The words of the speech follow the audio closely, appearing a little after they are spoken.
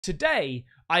Today,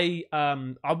 I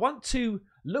want to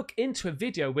look into a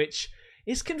video which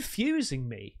is confusing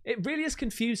me. It really is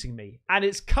confusing me. And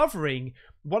it's covering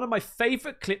one of my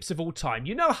favorite clips of all time.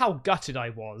 You know how gutted I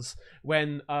was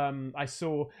when I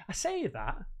say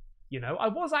that, you know, I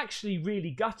was actually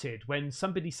really gutted when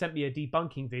somebody sent me a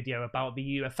debunking video about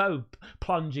the UFO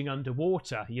plunging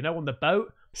underwater, you know, on the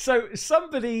boat. So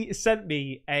somebody sent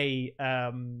me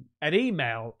an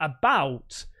email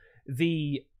about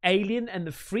the Alien and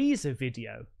the Freezer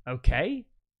video, okay?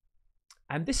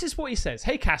 And this is what he says.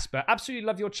 Hey, Casper, absolutely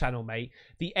love your channel, mate.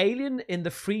 The Alien in the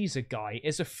Freezer guy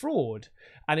is a fraud,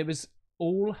 and it was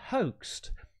all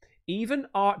hoaxed. Even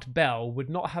Art Bell would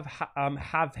not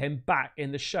have him back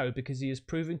in the show because he is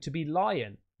proving to be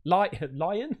lying. Here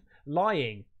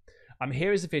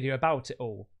is a video about it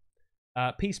all.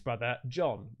 Peace, brother,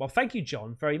 John. Well, thank you,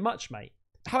 John, very much, mate.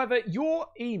 However, your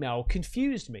email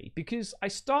confused me because I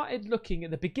started looking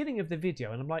at the beginning of the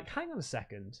video and I'm like, hang on a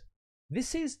second.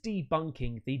 This is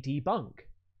debunking the debunk,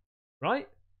 right?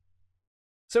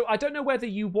 So I don't know whether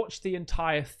you watched the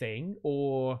entire thing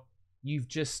or you've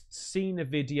just seen a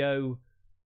video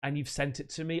and you've sent it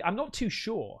to me. I'm not too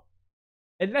sure.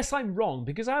 Unless I'm wrong,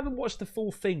 because I haven't watched the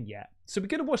full thing yet. So we're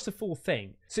going to watch the full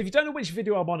thing. So if you don't know which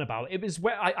video I'm on about, it was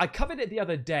where I covered it the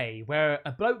other day, where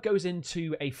a bloke goes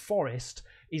into a forest,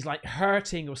 he's like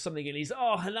hurting or something, and he's,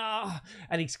 oh, hello,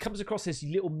 and he comes across this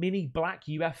little mini black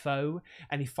UFO,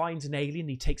 and he finds an alien,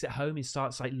 he takes it home, he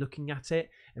starts like looking at it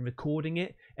and recording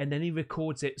it, and then he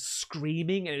records it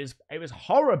screaming, and it was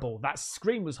horrible. That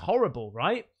scream was horrible,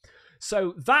 right?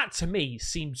 So that to me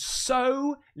seemed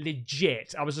so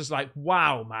legit. I was just like,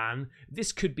 wow, man,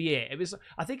 this could be it.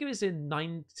 I think it was in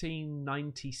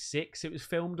 1996 it was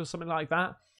filmed or something like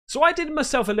that. So I did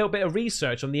myself a little bit of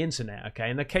research on the internet, okay,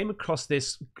 and I came across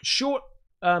this short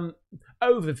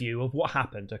overview of what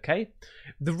happened, okay?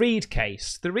 The Reed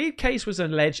case. The Reed case was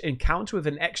an alleged encounter with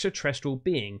an extraterrestrial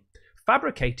being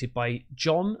fabricated by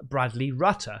John Bradley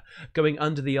Rutter, going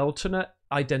under the alternate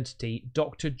identity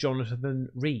Dr. Jonathan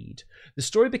Reed. The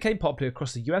story became popular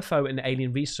across the UFO and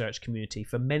alien research community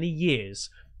for many years,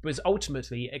 but was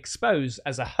ultimately exposed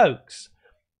as a hoax,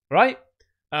 right?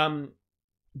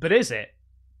 But is it?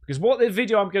 Because what the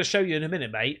video I'm going to show you in a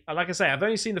minute, mate, like I say, I've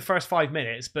only seen the first 5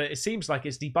 minutes, but it seems like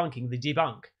it's debunking the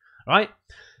debunk, right?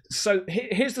 So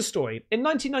here's the story. In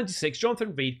 1996,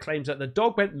 Jonathan Reed claims that the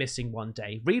dog went missing one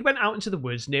day. Reed went out into the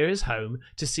woods near his home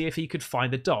to see if he could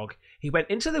find the dog. He went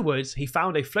into the woods. He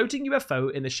found a floating UFO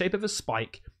in the shape of a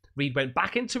spike. Reed went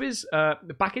back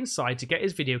inside to get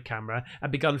his video camera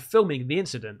and began filming the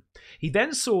incident. He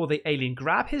then saw the alien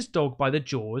grab his dog by the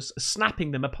jaws,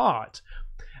 snapping them apart.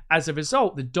 As a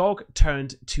result, the dog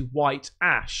turned to white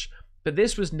ash. But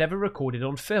this was never recorded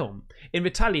on film. In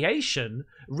retaliation,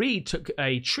 Reed took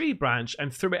a tree branch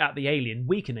and threw it at the alien,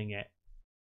 weakening it.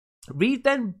 Reed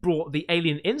then brought the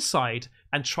alien inside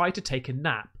and tried to take a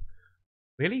nap.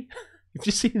 Really? You've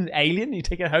just seen an alien, you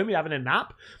take it home, you're having a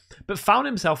nap? But found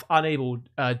himself unable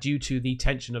due to the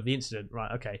tension of the incident.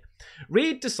 Right, okay.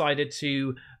 Reed decided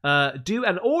to do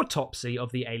an autopsy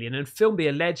of the alien and film the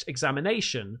alleged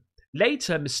examination.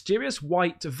 Later, mysterious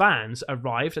white vans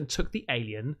arrived and took the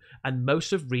alien and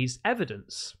most of Reed's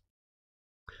evidence.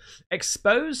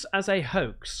 Exposed as a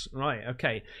hoax. Right,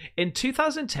 okay. In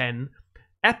 2010,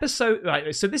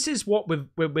 so this is what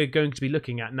we're going to be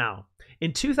looking at now.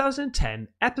 In 2010,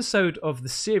 episode of the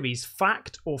series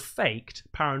Fact or Faked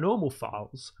Paranormal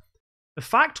Files, the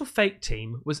Fact or Fake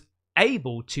team was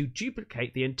able to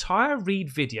duplicate the entire Reed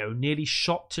video nearly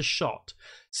shot to shot.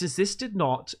 Since this did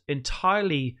not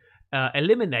entirely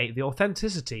eliminate the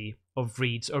authenticity of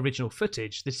Reed's original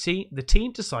footage, the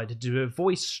team decided to do a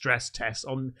voice stress test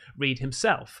on Reed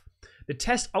himself. The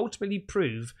test ultimately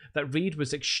proved that Reed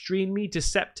was extremely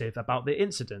deceptive about the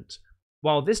incident.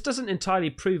 While this doesn't entirely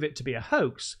prove it to be a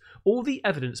hoax, all the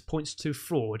evidence points to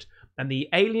fraud, and the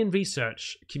alien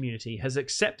research community has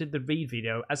accepted the Reed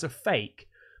video as a fake.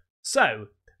 So,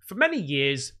 for many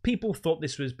years, people thought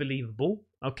this was believable,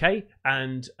 okay?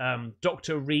 And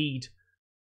Dr. Reed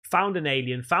found an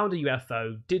alien, found a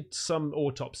UFO, did some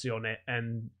autopsy on it,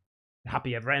 and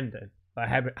happy ever after.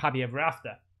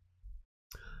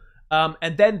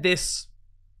 And then this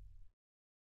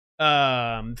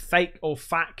fake or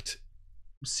fact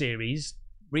series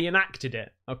reenacted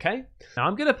it, okay? Now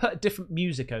I'm going to put different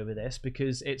music over this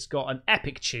because it's got an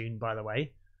epic tune, by the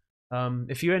way.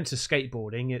 If you're into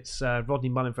skateboarding, it's Rodney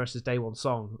Mullen versus Day One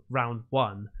Song, round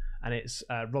 1, and it's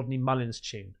Rodney Mullen's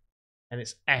tune, and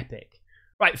it's epic.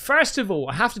 Right, first of all,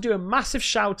 I have to do a massive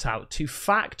shout out to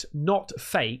Fact Not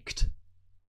Faked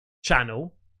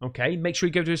channel. Okay, make sure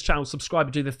you go to his channel, subscribe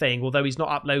and do the thing, although he's not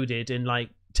uploaded in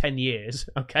like 10 years,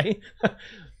 okay?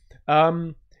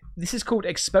 This is called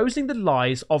Exposing the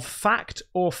Lies of Fact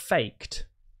or Faked,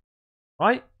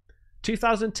 right?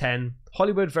 2010,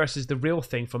 Hollywood versus the Real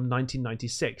Thing from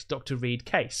 1996, Dr. Reed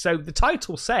case. So the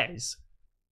title says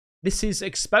this is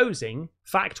exposing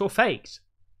fact or faked,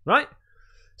 right?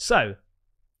 So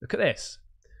look at this.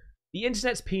 The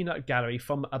internet's peanut gallery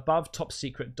from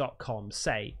abovetopsecret.com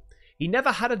say, he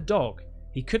never had a dog.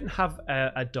 He couldn't have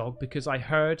a dog because I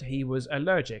heard he was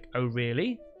allergic. Oh,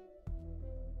 really?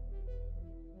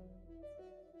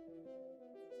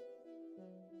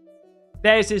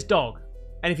 There's his dog.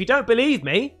 And if you don't believe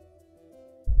me,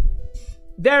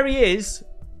 there he is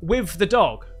with the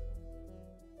dog.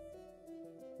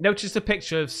 Notice the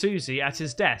picture of Susie at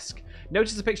his desk.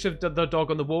 Notice the picture of the dog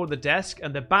on the wall of the desk,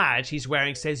 and the badge he's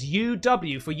wearing says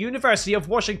UW for University of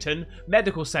Washington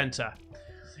Medical Center.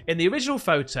 In the original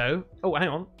photo... Oh, hang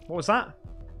on. What was that?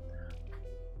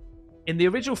 In the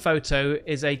original photo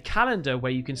is a calendar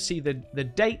where you can see the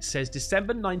date says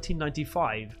December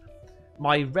 1995.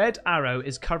 My red arrow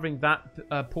is covering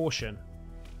that portion.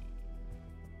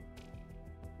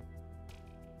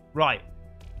 Right.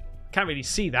 Can't really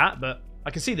see that, but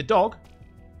I can see the dog.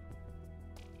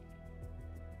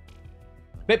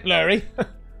 Bit blurry.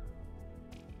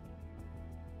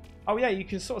 Oh yeah, you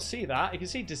can sort of see that. You can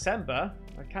see December.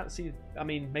 I can't see... I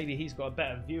mean, maybe he's got a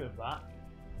better view of that.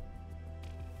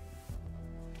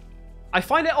 I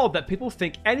find it odd that people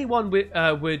think anyone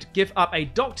would give up a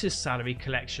doctor's salary,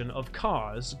 collection of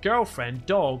cars, girlfriend,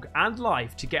 dog, and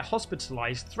life to get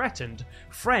hospitalized, threatened,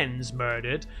 friends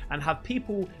murdered, and have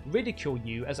people ridicule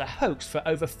you as a hoax for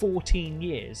over 14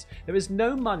 years. There is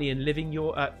no money in living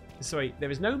your...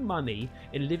 there is no money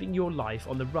in living your life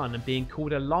on the run and being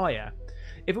called a liar.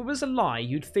 If it was a lie,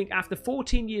 you'd think after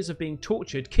 14 years of being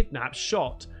tortured, kidnapped,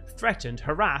 shot, threatened,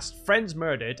 harassed, friends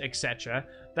murdered, etc.,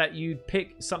 that you'd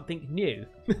pick something new.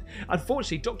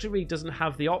 Unfortunately, Dr. Reed doesn't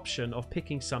have the option of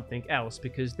picking something else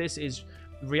because this is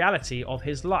reality of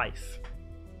his life.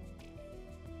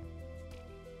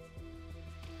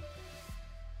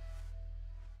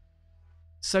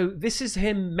 So this is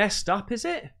him messed up, is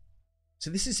it? So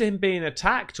this is him being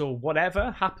attacked or whatever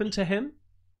happened to him?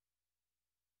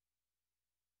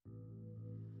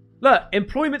 Look,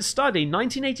 employment study,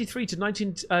 1983 to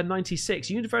 1996,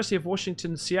 University of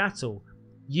Washington, Seattle,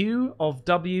 U of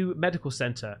W Medical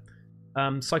Center,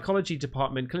 Psychology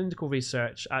Department, Clinical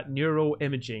Research at Neural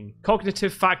Imaging,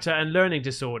 Cognitive Factor and Learning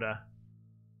Disorder.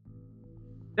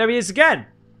 There he is again.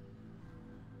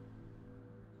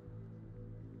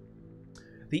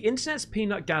 The internet's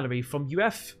peanut gallery from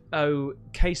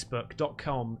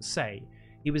UFOcasebook.com say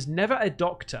he was never a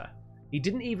doctor. He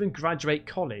didn't even graduate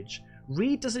college.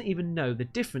 Reed doesn't even know the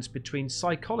difference between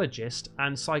psychologist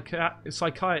and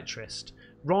psychiatrist.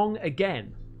 Wrong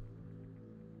again.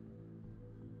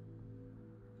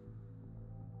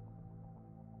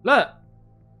 Look.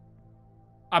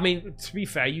 I mean, to be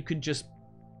fair, you can just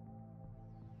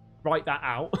write that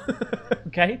out.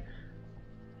 Okay?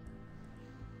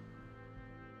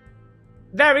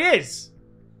 There he is.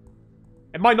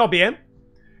 It might not be him.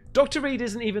 Dr. Reed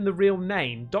isn't even the real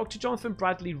name. Dr. Jonathan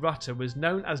Bradley Rutter was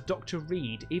known as Dr.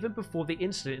 Reed even before the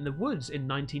incident in the woods in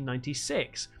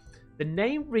 1996. The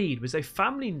name Reed was a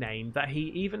family name that he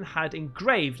even had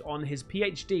engraved on his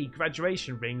PhD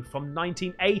graduation ring from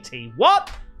 1980.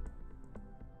 What?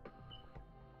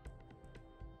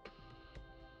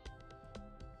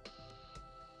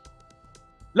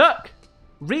 Look!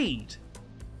 Reed.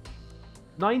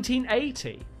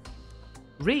 1980.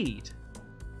 Reed.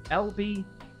 LB...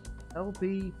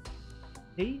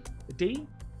 D?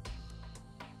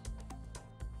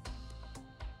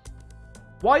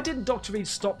 Why didn't Dr. Reed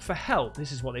stop for help?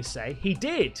 This is what they say. He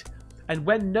did. And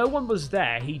when no one was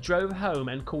there, he drove home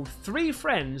and called 3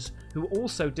 friends who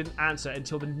also didn't answer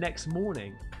until the next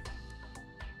morning.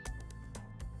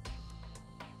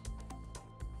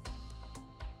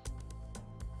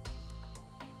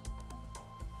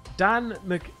 Dan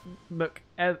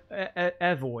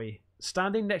McEvoy,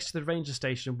 standing next to the ranger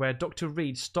station where Dr.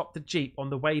 Reed stopped the jeep on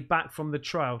the way back from the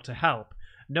trial to help.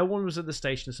 No one was at the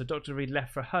station, so Dr. Reed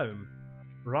left for home.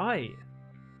 Right.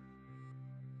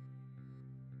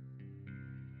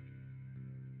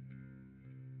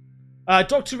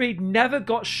 Dr. Reed never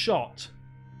got shot.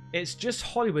 It's just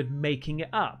Hollywood making it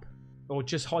up. Or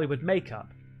just Hollywood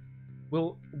makeup.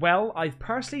 Well, I've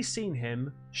personally seen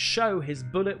him show his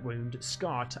bullet wound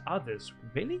scar to others.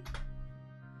 Really?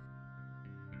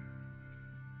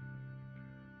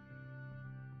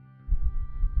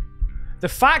 The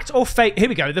fact or fake... Here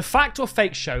we go. The fact or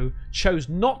fake show chose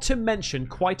not to mention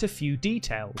quite a few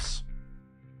details.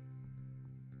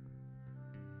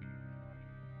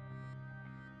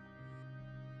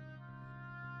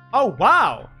 Oh,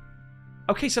 wow.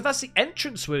 Okay, so that's the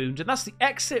entrance wound and that's the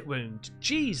exit wound.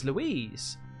 Jeez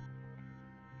Louise.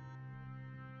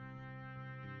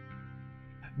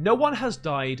 No one has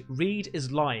died. Reed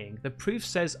is lying. The proof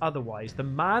says otherwise. The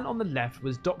man on the left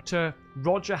was Dr.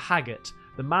 Roger Haggart.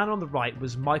 The man on the right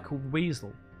was Michael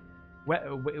Weasel.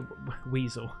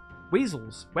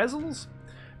 Weasels?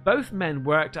 Both men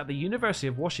worked at the University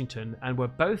of Washington and were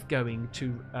both going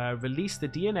to release the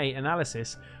DNA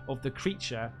analysis of the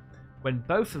creature when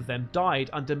both of them died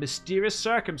under mysterious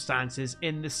circumstances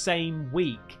in the same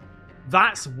week.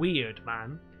 That's weird,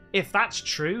 man. If that's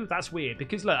true, that's weird.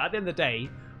 Because look, at the end of the day,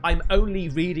 I'm only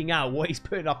reading out what he's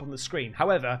putting up on the screen.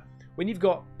 However, when you've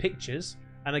got pictures,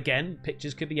 and again,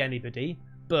 pictures could be anybody,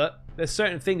 but there's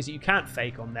certain things that you can't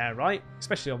fake on there, right?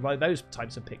 Especially on those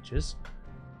types of pictures.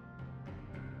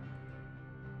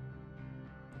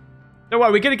 Don't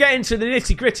worry, we're going to get into the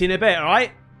nitty-gritty in a bit,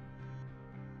 alright?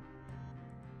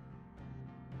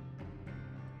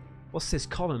 What's this?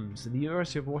 Columns in the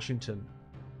University of Washington.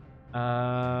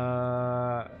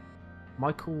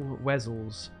 Michael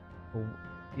Wessels.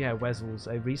 Wessels,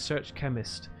 a research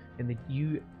chemist in the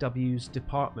UW's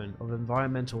Department of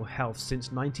Environmental Health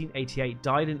since 1988,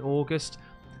 died in August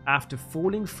after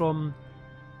falling from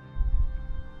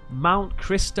Mount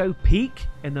Cristo Peak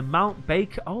in the Mount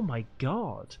Baker. Oh my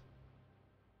god.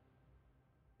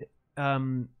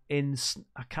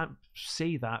 I can't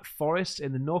see that forest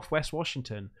in the northwest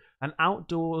Washington. An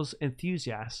outdoors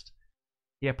enthusiast.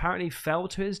 He apparently fell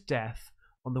to his death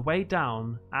on the way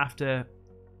down after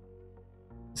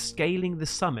scaling the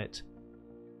summit.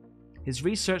 His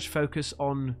research focused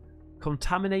on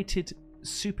contaminated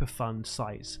Superfund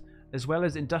sites as well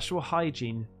as industrial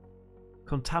hygiene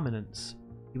contaminants.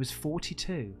 He was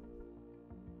 42.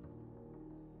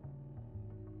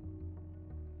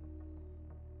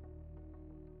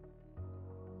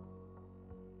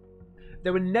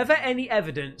 There were never any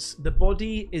evidence the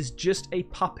body is just a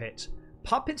puppet.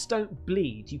 Puppets don't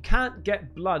bleed. You can't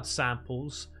get blood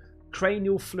samples,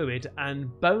 cranial fluid,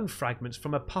 and bone fragments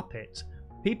from a puppet.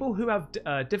 People who have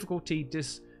difficulty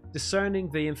discerning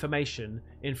the information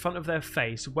in front of their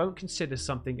face won't consider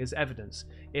something as evidence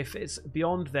if it's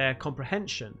beyond their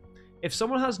comprehension. If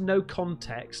someone has no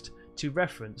context to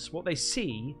reference what they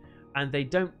see and they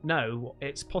don't know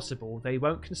it's possible, they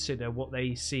won't consider what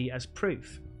they see as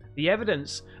proof. The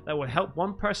evidence that will help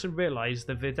one person realize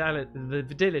the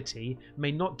validity may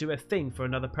not do a thing for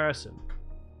another person.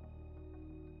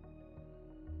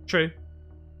 True.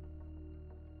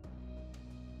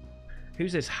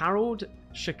 Who's this? Harold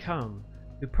Chacon,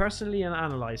 who personally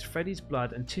analyzed Freddy's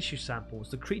blood and tissue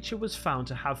samples. The creature was found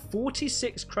to have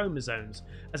 46 chromosomes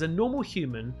as a normal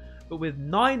human, but with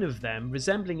 9 of them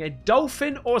resembling a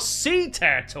dolphin or sea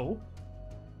turtle.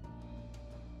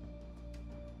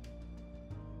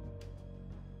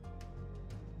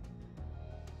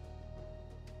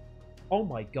 Oh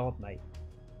my god, mate.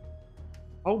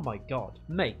 Oh my god.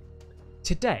 Mate,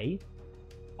 today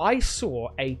I saw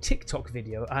a TikTok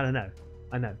video. I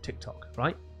know, TikTok,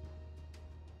 right?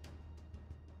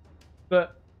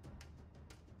 But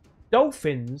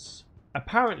dolphins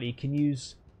apparently can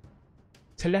use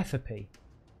telepathy,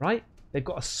 right? They've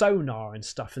got a sonar and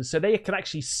stuff, and so they can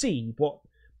actually see what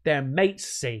their mates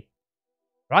see,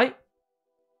 right?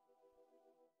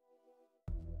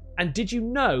 And did you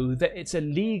know that it's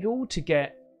illegal to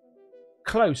get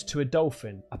close to a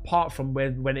dolphin apart from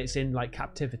when it's in like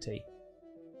captivity?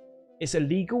 It's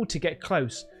illegal to get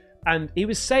close. And he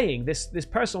was saying, this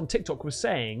person on TikTok was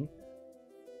saying,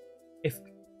 if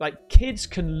like kids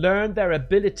can learn their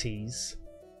abilities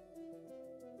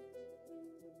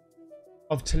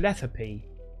of telepathy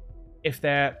if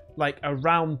they're like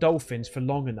around dolphins for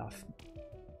long enough.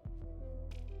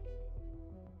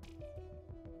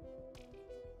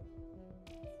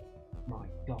 My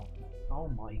god. Oh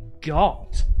my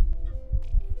god.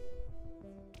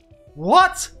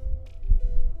 What?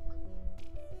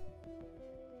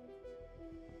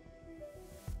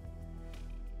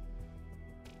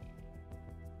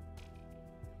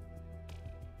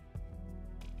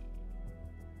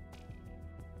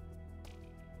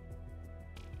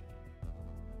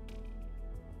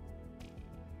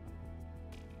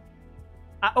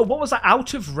 Oh, what was that?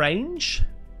 Out of range?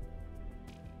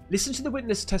 Listen to the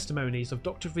witness testimonies of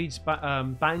Dr. Reed's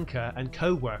banker and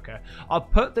co-worker. I'll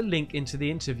put the link into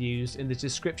the interviews in the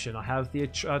description. I have the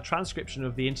transcription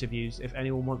of the interviews if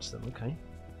anyone wants them. Okay.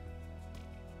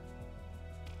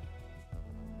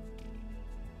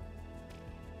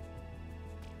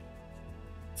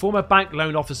 Former bank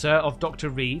loan officer of Dr.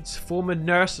 Reed's, former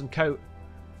nurse and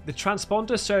the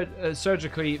transponder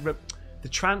surgically The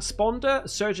transponder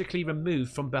surgically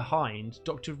removed from behind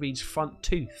Dr. Reed's front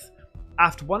tooth.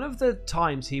 After one of the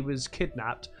times he was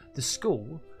kidnapped, the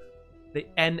school, the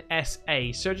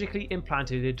NSA, surgically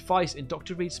implanted a device in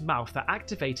Dr. Reed's mouth that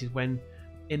activated when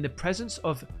in the presence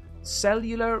of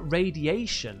cellular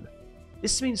radiation.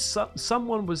 This means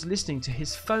someone was listening to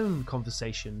his phone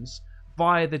conversations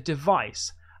via the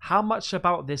device. How much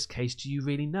about this case do you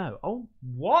really know? Oh,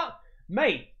 what?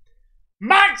 Mate,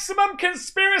 maximum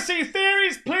conspiracy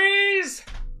theories, please!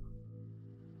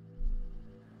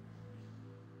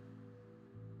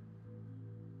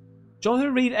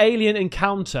 Jonathan Reed alien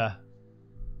encounter.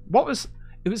 What was...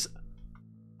 It was...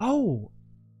 Oh,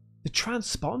 the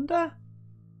transponder?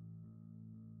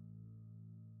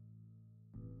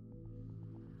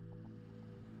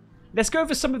 Let's go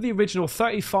over some of the original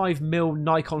 35mm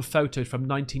Nikon photos from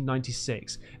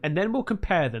 1996, and then we'll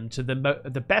compare them to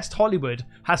the best Hollywood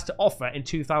has to offer in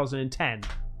 2010.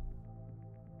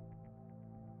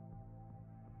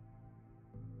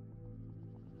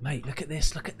 Mate, look at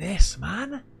this,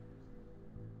 man.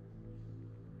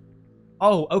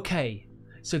 Oh, okay.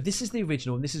 So this is the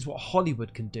original, and this is what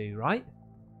Hollywood can do, right?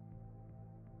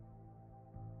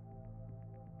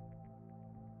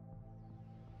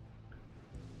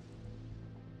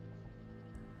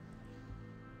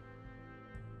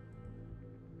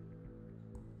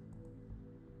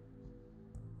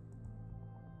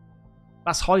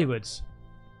 That's Hollywood's.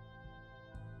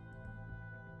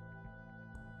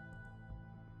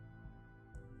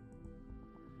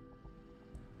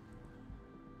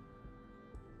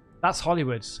 That's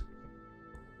Hollywood's.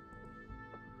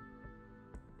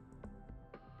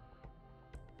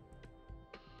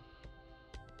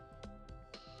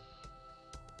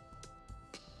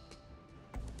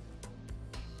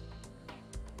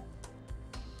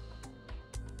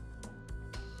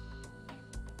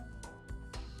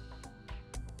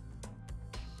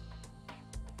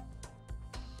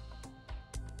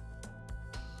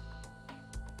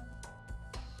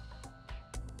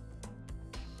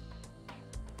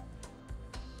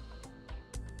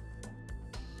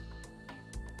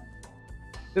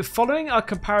 The following are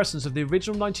comparisons of the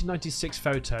original 1996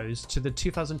 photos to the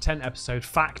 2010 episode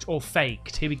Fact or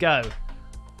Faked. Here we go.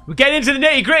 We're getting into the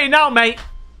nitty gritty now, mate.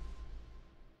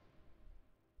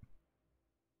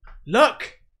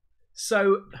 Look.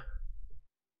 So,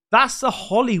 that's the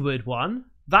Hollywood one.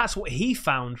 That's what he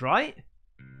found, right?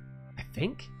 I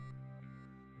think.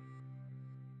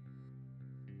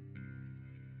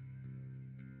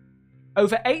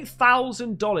 Over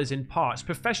 $8,000 in parts.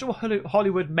 Professional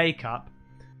Hollywood makeup.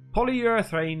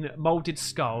 Polyurethane molded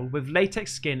skull with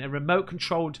latex skin and remote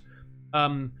controlled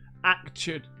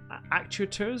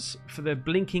actuators for the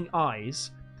blinking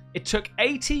eyes. It took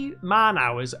 80 man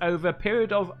hours over a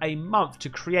period of a month to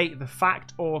create the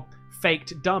fact or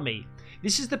faked dummy.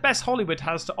 This is the best Hollywood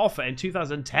has to offer in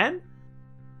 2010? It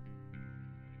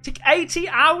took 80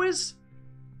 hours?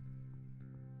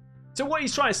 So what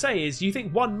he's trying to say is, you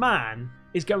think one man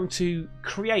is going to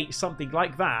create something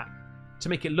like that to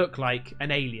make it look like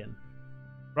an alien,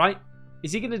 right?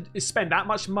 Is he going to spend that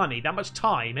much money, that much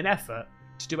time and effort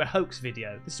to do a hoax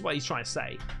video? This is what he's trying to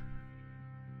say.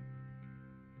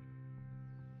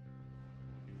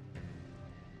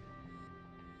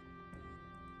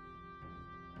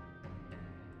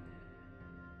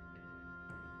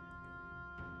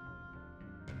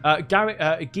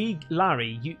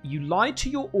 Larry, you lied to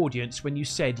your audience when you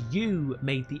said you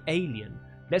made the alien.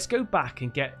 Let's go back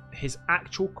and get his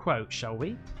actual quote, shall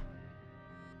we?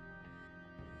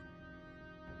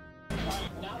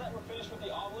 Now that we're finished with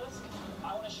the obelisk,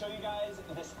 I want to show you guys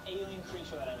this alien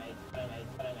creature that I made.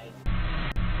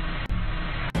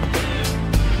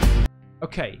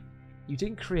 Okay, you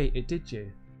didn't create it, did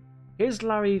you? Here's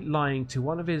Larry lying to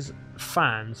one of his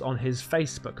fans on his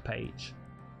Facebook page.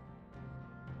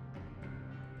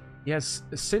 He has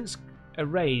since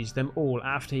erased them all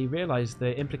after he realized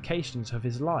the implications of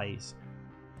his lies.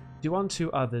 Do unto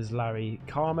others, Larry.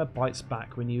 Karma bites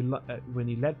back when you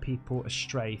led people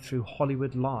astray through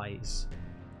Hollywood lies.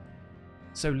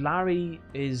 So Larry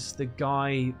is the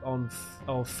guy on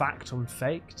Fact on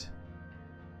Faked.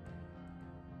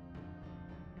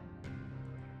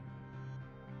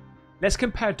 Let's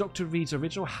compare Dr. Reed's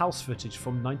original house footage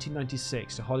from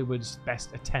 1996 to Hollywood's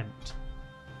best attempt.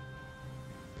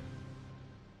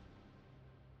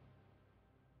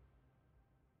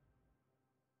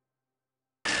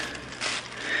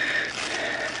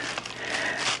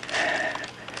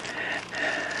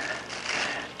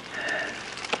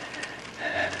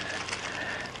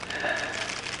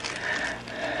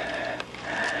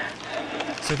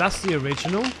 So that's the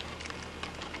original.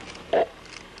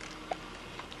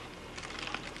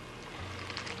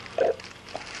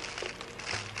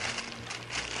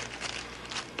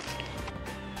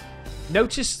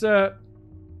 Notice the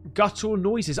guttural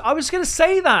noises. I was going to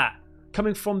say that!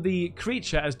 Coming from the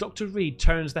creature as Dr. Reed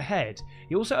turns the head.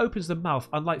 He also opens the mouth,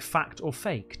 unlike fact or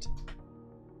faked.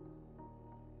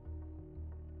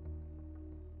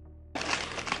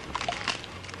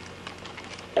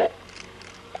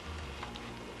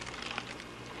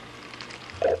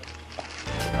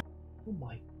 Oh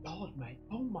my god, mate.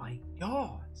 Oh my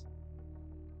god.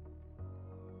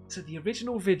 So the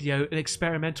original video, an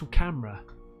experimental camera.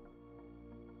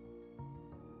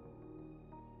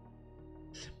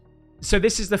 So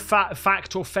this is the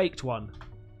fact or faked one.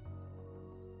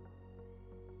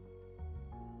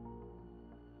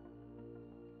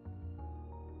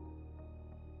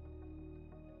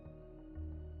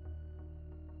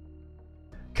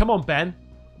 Come on, Ben.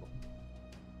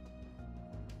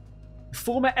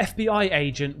 Former FBI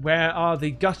agent, where are the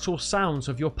guttural sounds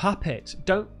of your puppet?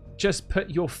 Don't just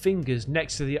put your fingers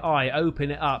next to the eye,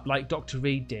 open it up like Dr.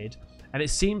 Reed did. And it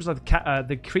seems like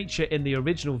the creature in the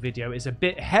original video is a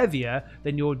bit heavier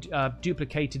than your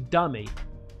duplicated dummy.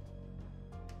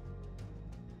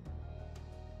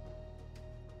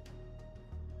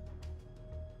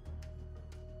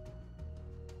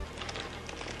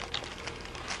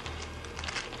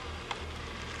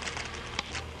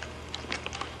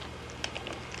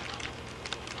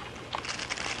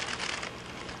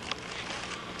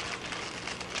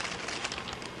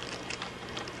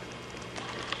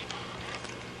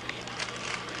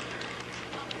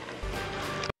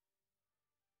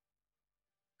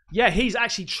 Yeah, he's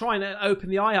actually trying to open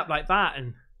the eye up like that,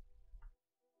 and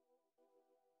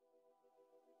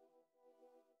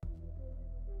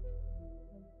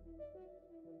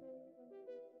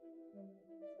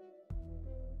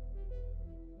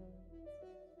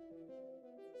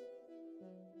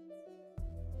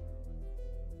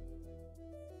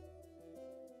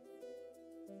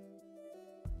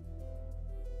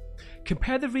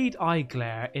compare the Reed eye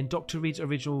glare in Dr. Reed's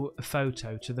original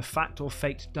photo to the fact or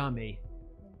faked dummy.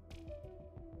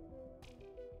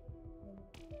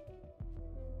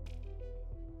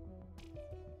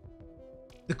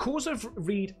 The cause of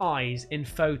Reed eyes in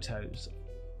photos.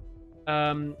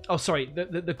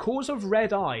 The cause of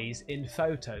red eyes in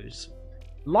photos.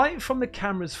 Light from the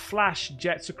camera's flash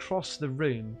jets across the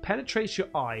room, penetrates your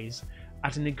eyes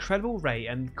at an incredible rate,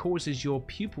 and causes your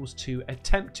pupils to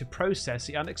attempt to process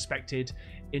the unexpected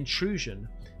intrusion.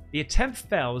 The attempt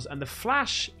fails, and the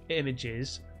flash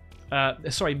images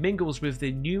mingles with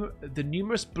the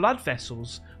numerous blood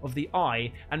vessels of the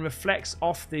eye and reflects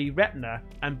off the retina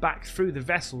and back through the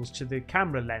vessels to the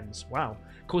camera lens. Wow.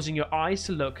 Causing your eyes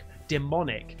to look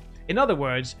demonic. In other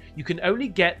words, you can only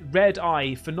get red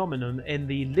eye phenomenon in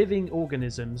the living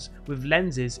organisms with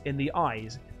lenses in the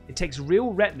eyes. It takes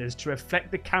real retinas to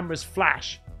reflect the camera's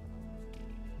flash.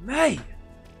 Mate!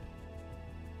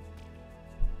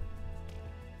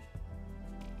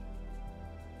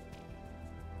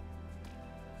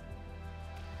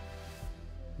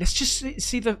 Let's just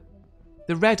see the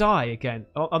red eye again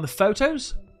on the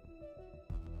photos.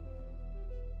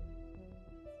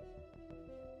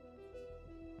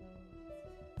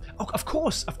 Oh, of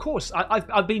course.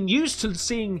 I've been used to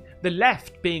seeing the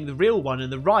left being the real one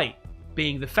and the right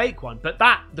being the fake one, but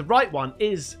the right one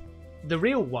is the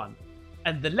real one,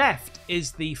 and the left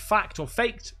is the fact or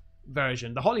faked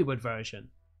version, the Hollywood version.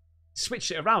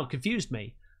 Switched it around, confused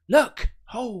me. Look!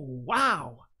 Oh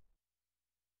wow!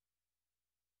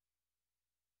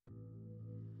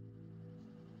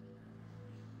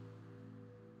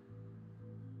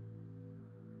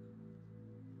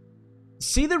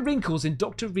 See the wrinkles in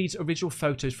Dr. Reed's original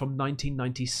photos from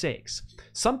 1996.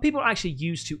 Some people actually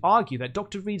used to argue that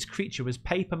Dr. Reed's creature was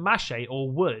paper mache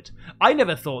or wood. I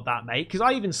never thought that, mate, because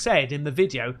I even said in the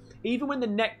video, even when the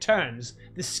neck turns,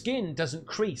 the skin doesn't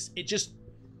crease.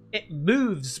 It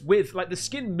moves with, like, the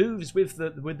skin moves with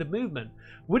the movement.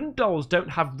 Wooden dolls don't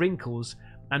have wrinkles,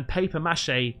 and paper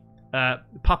mache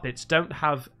puppets don't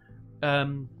have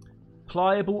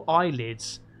pliable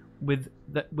eyelids with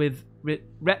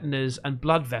retinas and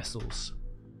blood vessels.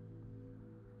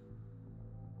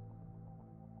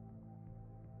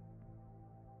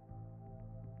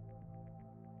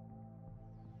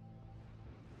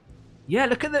 Yeah,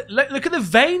 look at the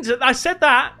veins. I said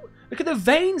that. Look at the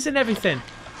veins and everything.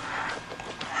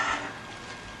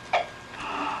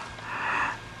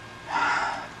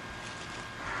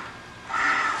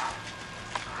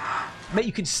 Mate,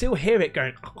 you can still hear it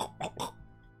going.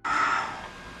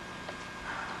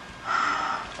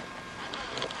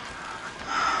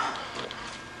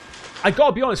 I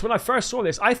gotta be honest, when I first saw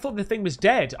this, I thought the thing was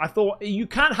dead. I thought, you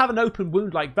can't have an open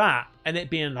wound like that and it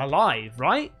being alive,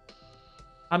 right?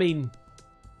 I mean,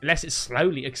 Unless it's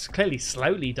clearly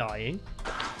slowly dying.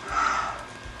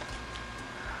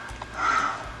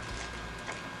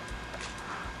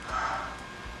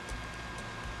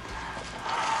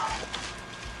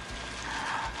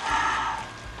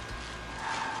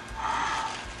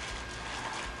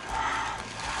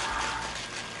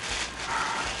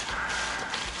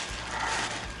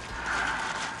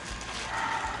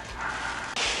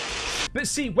 But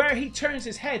see, where he turns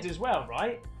his head as well,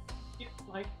 right?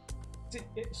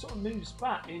 It sort of moves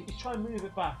back. He's trying to move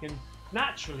it back, and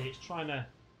naturally, it's trying to,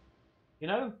 you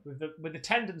know, with the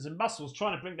tendons and muscles,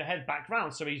 trying to bring the head back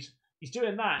round. So he's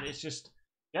doing that, and it's just,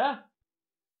 yeah.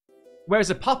 Whereas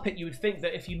a puppet, you would think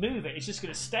that if you move it, it's just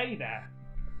going to stay there.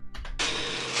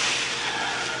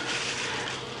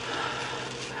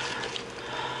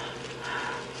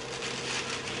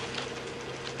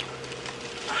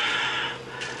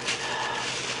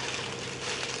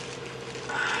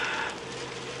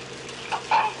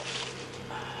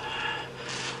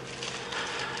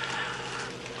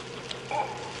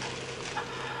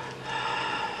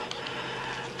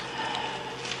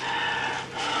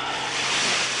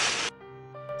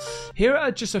 Here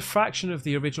are just a fraction of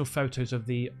the original photos of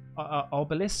the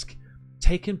obelisk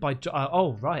taken by...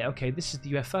 oh, right, okay, this is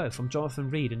the UFO from Jonathan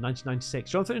Reed in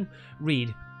 1996. Jonathan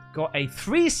Reed got a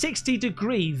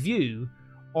 360-degree view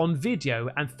on video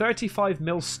and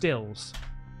 35mm stills.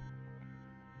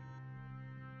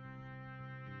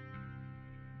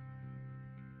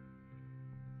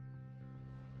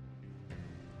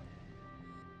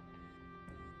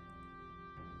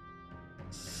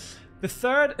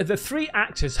 The three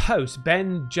actors, hosts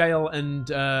Ben, Jael, and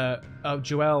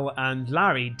Joel and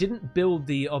Larry, didn't build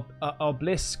the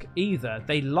obelisk either.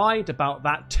 They lied about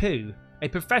that too. A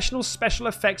professional special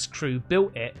effects crew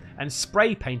built it and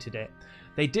spray painted it.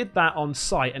 They did that on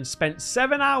site and spent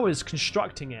 7 hours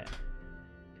constructing it.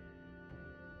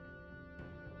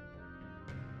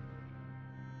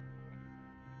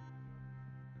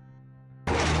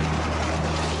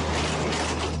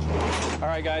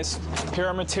 Alright guys, here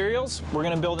are materials. We're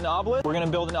gonna build an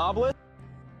obelisk.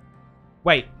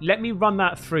 Wait, let me run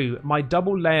that through my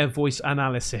double layer voice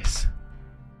analysis.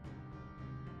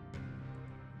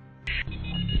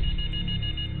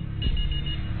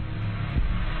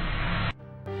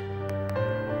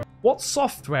 What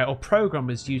software or program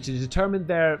was used to determine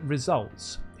their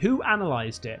results? Who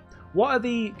analysed it? What are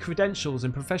the credentials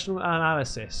in professional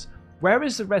analysis? Where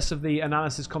is the rest of the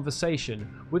analysis conversation?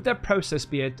 Would their process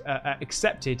be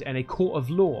accepted in a court of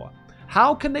law?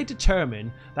 How can they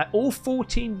determine that all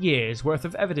 14 years worth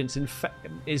of evidence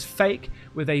is fake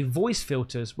with a voice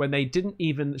filters when they didn't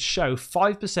even show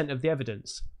 5% of the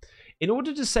evidence? In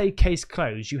order to say case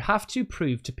closed, you have to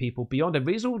prove to people beyond a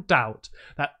reasonable doubt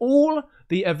that all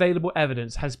the available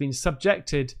evidence has been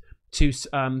subjected to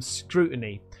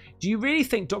scrutiny. Do you really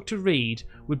think Dr. Reed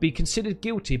would be considered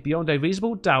guilty beyond a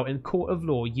reasonable doubt in court of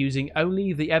law using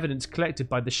only the evidence collected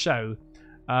by the show,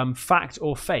 fact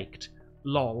or faked?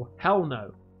 Lol, hell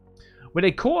no. Would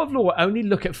a court of law only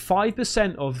look at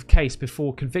 5% of case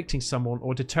before convicting someone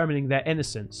or determining their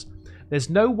innocence?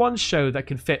 There's no one show that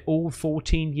can fit all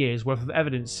 14 years worth of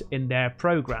evidence in their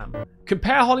program.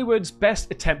 Compare Hollywood's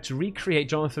best attempt to recreate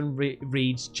Jonathan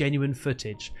Reed's genuine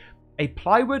footage. A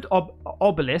plywood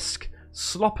obelisk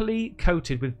sloppily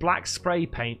coated with black spray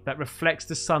paint that reflects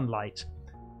the sunlight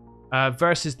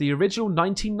versus the original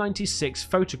 1996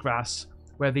 photographs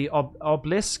where the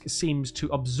obelisk seems to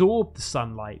absorb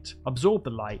the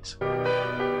light.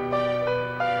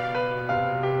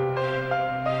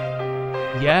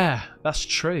 Yeah, that's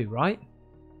true, right?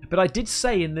 But I did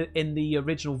say in the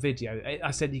original video,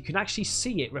 I said you can actually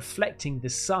see it reflecting the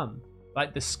sun,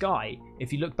 like the sky,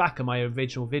 if you look back at my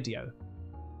original video.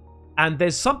 And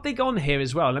there's something on here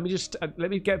as well. Let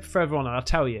me get further on and I'll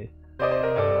tell you.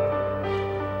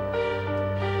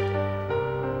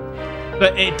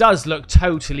 But it does look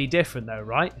totally different though,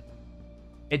 right?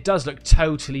 It does look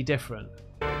totally different.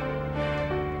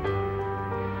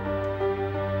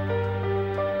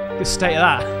 The state of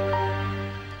that.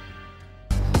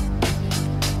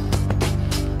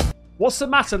 What's the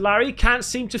matter, Larry? Can't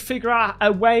seem to figure out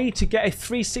a way to get a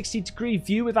 360-degree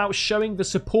view without showing the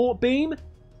support beam?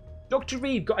 Dr.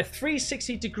 Reed got a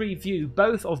 360-degree view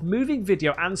both of moving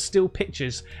video and still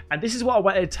pictures. And this is what I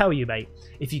wanted to tell you, mate.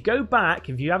 If you go back,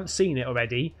 if you haven't seen it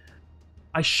already,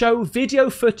 I show video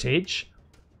footage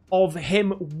of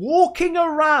him walking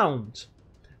around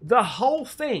the whole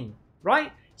thing,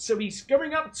 right? So he's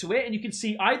going up to it and you can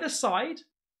see either side.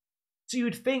 So you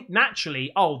would think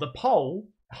naturally, oh, the pole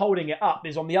holding it up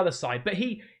is on the other side. But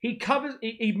he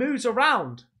moves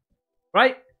around,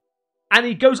 right? And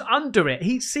he goes under it.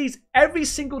 He sees every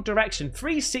single direction,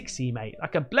 360, mate,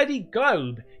 like a bloody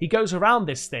globe. He goes around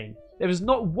this thing. There is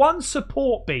not one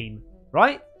support beam,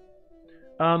 right?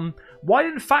 Why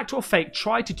didn't Fact or Fake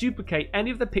try to duplicate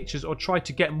any of the pictures or try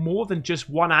to get more than just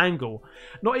one angle?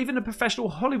 Not even a professional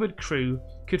Hollywood crew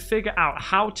could figure out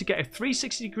how to get a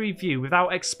 360-degree view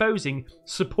without exposing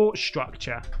support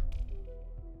structure.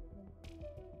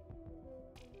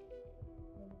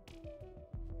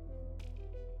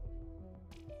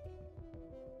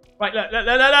 Right, look.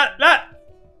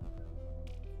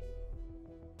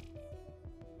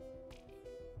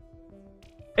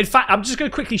 In fact, I'm just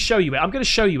going to quickly show you it. I'm going to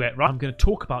show you it, right? I'm going to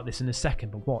talk about this in a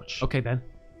second, but watch. Okay, then.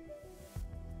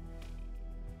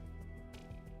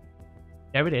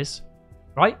 There it is.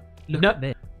 Right? Look at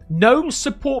this. No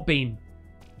support beam.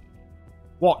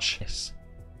 Watch this.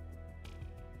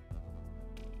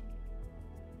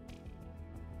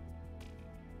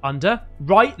 Under,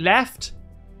 right, left,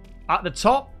 at the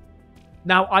top.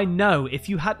 Now, I know if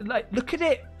you had... like, look at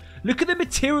it. Look at the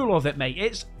material of it,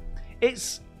 mate. It's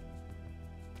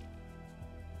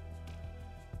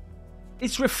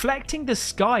reflecting the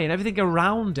sky and everything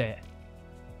around it.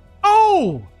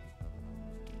 Oh!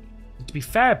 To be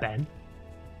fair, Ben,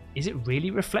 is it really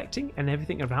reflecting and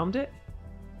everything around it?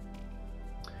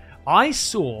 I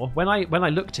saw, when I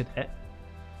looked at it,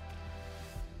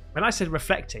 when I said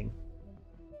reflecting,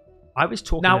 I was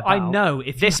talking about... Now, I know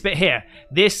if this bit here,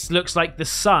 this looks like the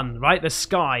sun, right? The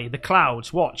sky, the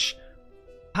clouds, watch.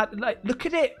 Look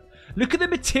at it. Look at the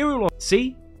material.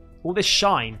 See? All this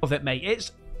shine of it, mate.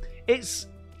 It's...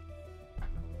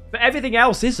 But everything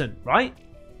else isn't, right?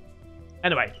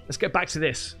 Anyway, let's get back to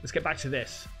this.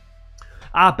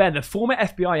 Ben, the former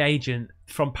FBI agent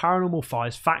from Paranormal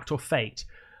Files, Fact or Fake.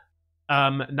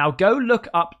 Now go look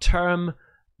up term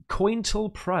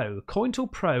COINTELPRO.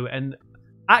 COINTELPRO, an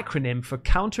acronym for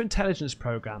Counterintelligence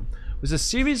Program, was a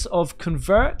series of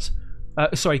covert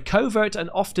and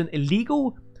often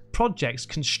illegal projects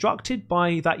constructed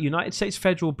by that United States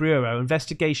Federal Bureau of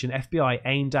Investigation, FBI,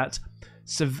 aimed at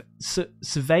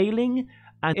surveilling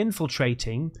and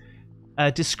infiltrating,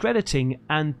 discrediting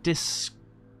and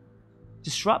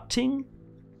disrupting.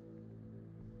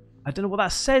 I don't know what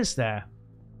that says there.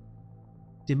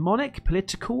 Demonic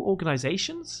political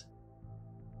organizations?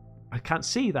 I can't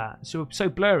see that. So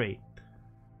blurry.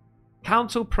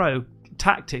 COINTELPRO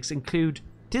tactics include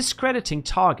discrediting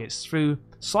targets through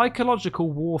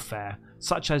psychological warfare,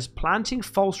 such as planting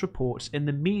false reports in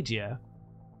the media,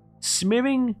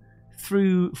 smearing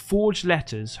through forged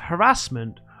letters,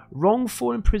 harassment,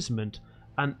 wrongful imprisonment,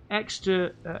 and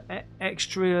extra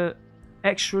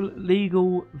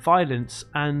legal violence,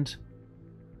 and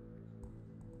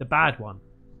the bad one.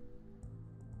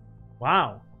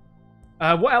 Wow.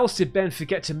 What else did Ben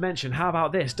forget to mention? How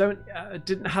about this?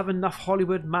 Didn't have enough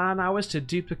Hollywood man hours to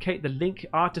duplicate the link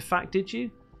artifact, did you?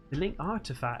 The link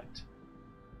artifact.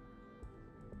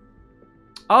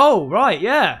 Oh, right,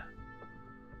 yeah.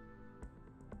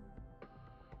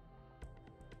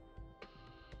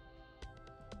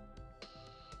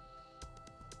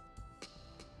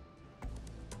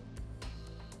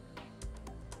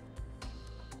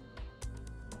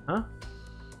 Huh?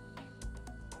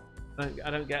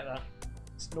 I don't get that.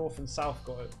 It's north and south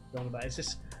got it on about. Is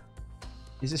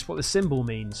this what the symbol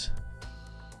means?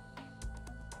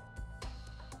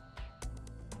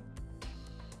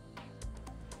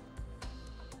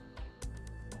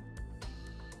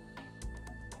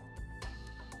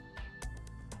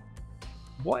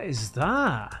 What is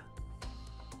that?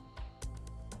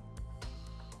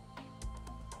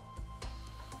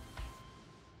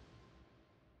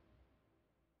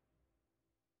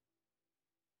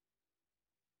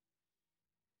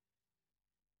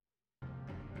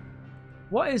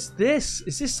 What is this?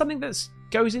 Is this something that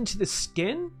goes into the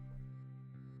skin?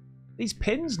 These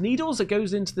pins? Needles that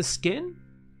goes into the skin?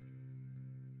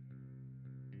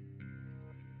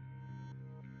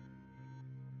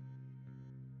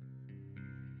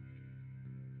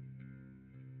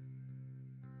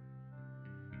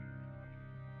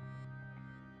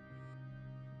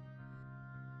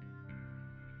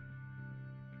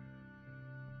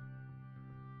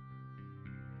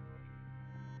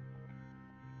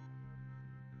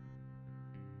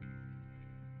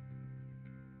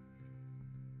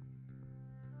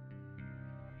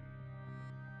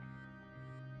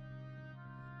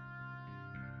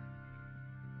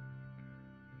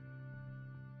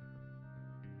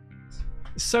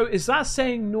 So is that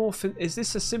saying north and... Is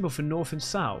this a symbol for north and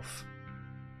south?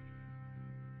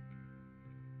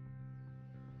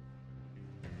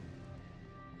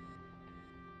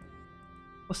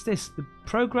 What's this? The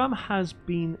program has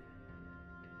been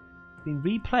been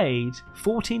replayed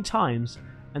 14 times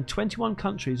and 21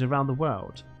 countries around the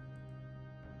world.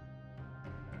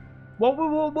 What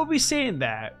are we seeing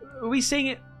there? Are we seeing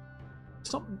it?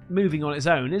 It's not moving on its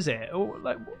own, is it? Or,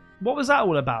 like, what was that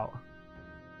all about?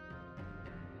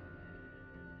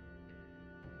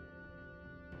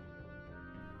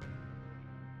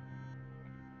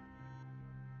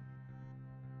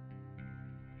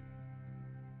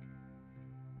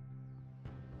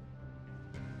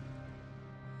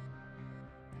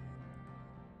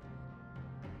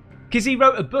 Because he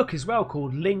wrote a book as well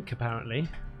called Link, apparently.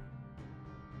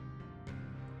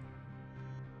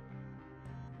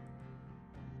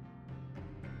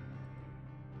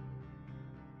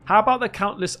 How about the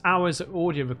countless hours of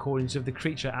audio recordings of the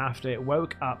creature after it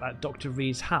woke up at Dr.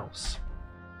 Reed's house?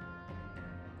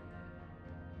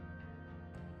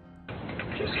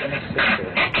 Just gonna sit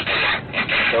there.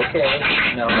 It's okay.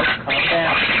 No, calm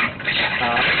down.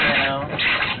 Calm down.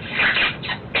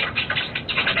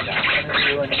 I'm not gonna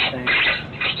do anything.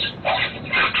 Just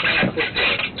sit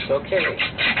there. It's okay.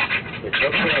 It's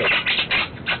okay.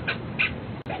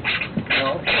 No,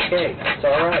 it's okay. It's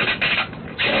alright.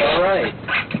 It's alright.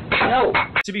 No.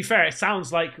 To be fair, it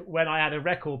sounds like when I had a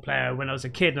record player when I was a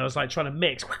kid and I was like trying to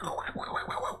mix.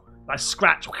 I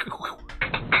scratch. Please.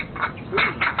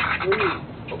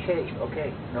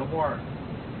 Okay. No more.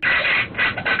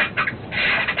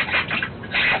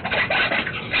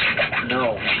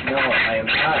 No, I am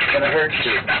not going to hurt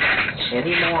you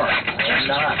anymore. I am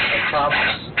not. I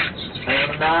promise. I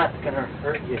am not going to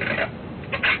hurt you.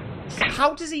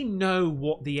 How does he know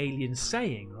what the alien's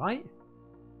saying, right?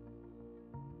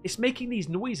 It's making these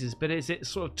noises, but is it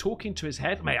sort of talking to his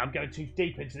head? Mate, I'm going too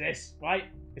deep into this, right?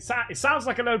 It sounds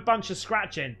like a bunch of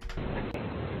scratching.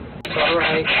 It's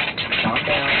alright. Calm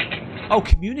down. Oh,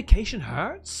 communication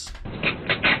hurts?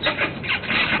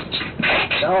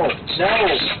 No.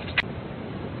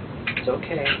 It's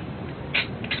okay.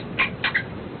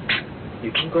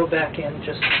 You can go back in,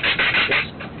 just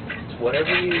it's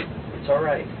whatever you, it's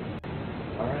alright.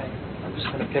 Alright. I'm just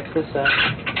going to pick this up.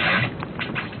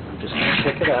 Just gonna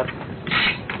pick it up.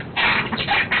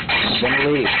 I'm gonna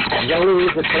leave.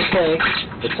 It's okay.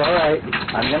 It's alright.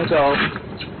 I'm gonna go.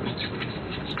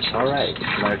 Alright.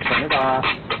 I'm gonna turn it off.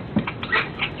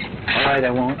 Alright, I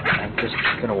won't. I'm just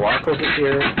gonna walk over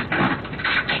here.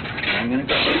 I'm gonna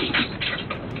go.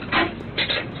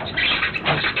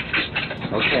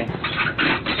 Okay.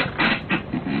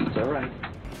 It's alright.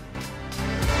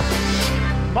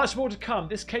 Much more to come.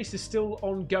 This case is still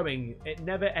ongoing. It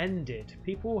never ended.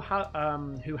 People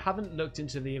who haven't looked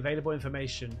into the available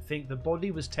information think the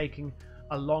body was taken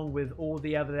along with all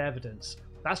the other evidence.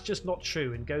 That's just not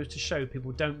true and goes to show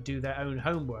people don't do their own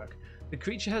homework. The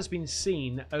creature has been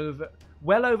seen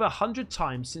well over 100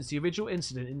 times since the original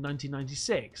incident in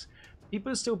 1996.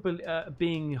 People are still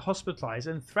being hospitalized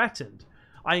and threatened.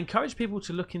 I encourage people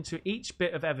to look into each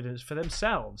bit of evidence for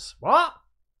themselves. What?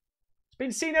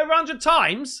 Been seen over 100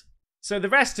 times. So the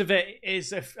rest of it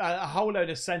is a whole load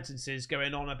of sentences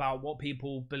going on about what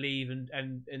people believe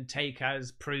and take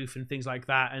as proof and things like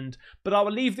that. But I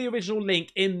will leave the original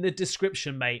link in the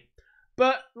description, mate.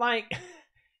 But like,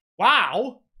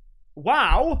 wow,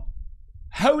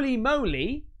 holy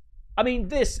moly! I mean,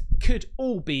 this could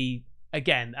all be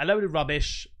again a load of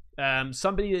rubbish.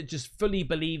 Somebody that just fully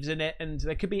believes in it, and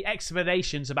there could be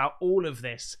explanations about all of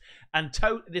this, and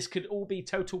this could all be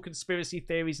total conspiracy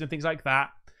theories and things like that.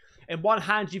 In one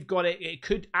hand, you've got it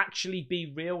could actually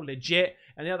be real, legit,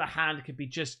 and the other hand, it could be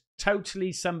just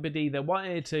totally somebody that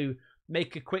wanted to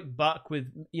make a quick buck with,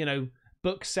 you know,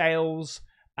 book sales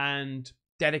and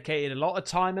dedicated a lot of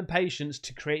time and patience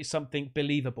to create something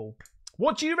believable.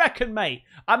 What do you reckon, mate?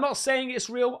 I'm not saying it's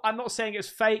real, I'm not saying it's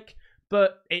fake,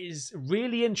 but it is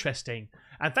really interesting.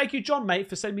 And thank you, John, mate,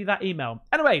 for sending me that email.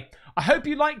 Anyway, I hope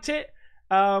you liked it.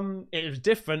 It was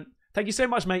different. Thank you so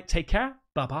much, mate. Take care.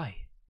 Bye-bye.